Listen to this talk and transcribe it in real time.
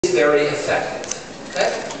is very effective.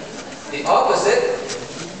 Okay? The opposite,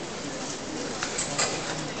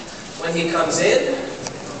 when he comes in,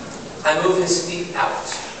 I move his feet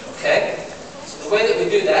out. Okay? So the way that we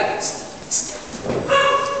do that is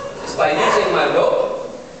by using my rope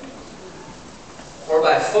or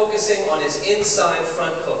by focusing on his inside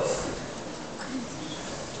front hoof.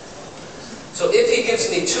 So if he gives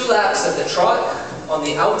me 2 laps at the trot on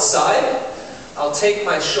the outside, I'll take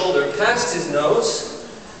my shoulder past his nose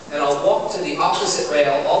and I'll walk to the opposite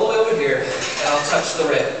rail all the way over here and I'll touch the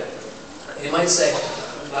rail. You might say,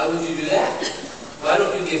 why would you do that? Why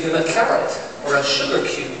don't you give him a carrot or a sugar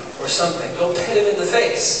cube or something? Go pet him in the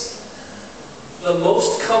face. The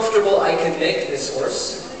most comfortable I can make this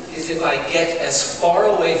horse is if I get as far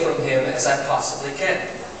away from him as I possibly can.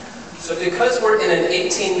 So because we're in an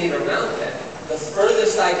 18-meter round pen, the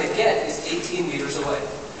furthest I could get is 18 meters away.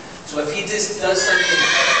 So if he just does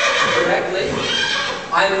something correctly,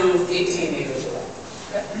 I move 18 meters away.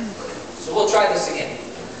 Okay? So we'll try this again.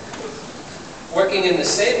 Working in the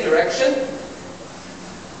same direction,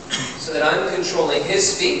 so that I'm controlling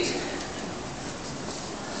his feet.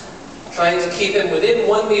 Trying to keep him within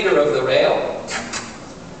 1 meter of the rail.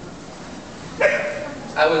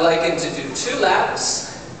 I would like him to do 2 laps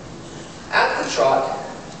at the trot.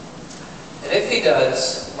 And if he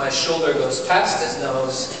does, my shoulder goes past his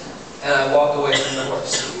nose and I walk away from the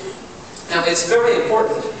horse. Now it's very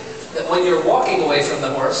important that when you're walking away from the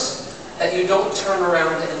horse, that you don't turn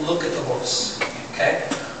around and look at the horse. Okay?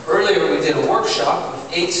 Earlier we did a workshop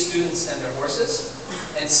with 8 students and their horses,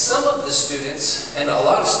 and some of the students, and a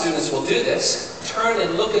lot of students will do this, turn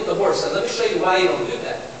and look at the horse. And let me show you why you don't do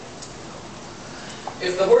that.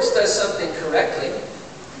 If the horse does something correctly,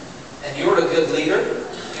 and you're a good leader,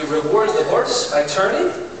 you reward the horse by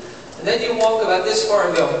turning, and then you walk about this far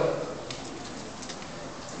and go.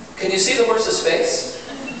 Can you see the horse's face?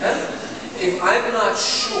 Huh? If I'm not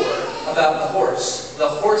sure about the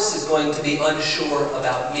horse is going to be unsure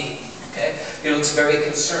about me. Okay? He looks very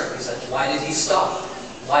concerned. He's like, why did he stop?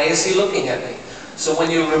 Why is he looking at me? So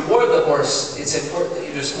when you reward the horse, it's important that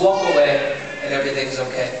you just walk away and everything's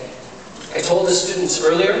okay. I told the students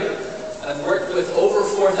earlier, I've worked with over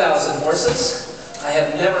 4,000 horses. I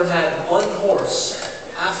have never had one horse,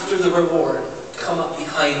 after the reward, come up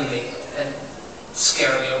behind me and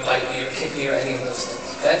scare me or bite me or kick me or any of those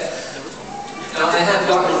things. Okay? Now I have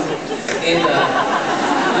gotten in,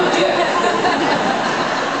 not yet.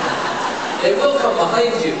 They will come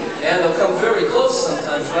behind you, and they'll come very close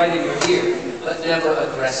sometimes, right in your ear, but never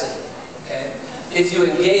aggressively. Okay? If you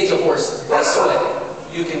engage a horse this way,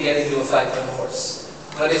 you can get into a fight with the horse.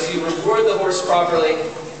 But if you reward the horse properly,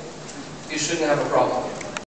 you shouldn't have a problem.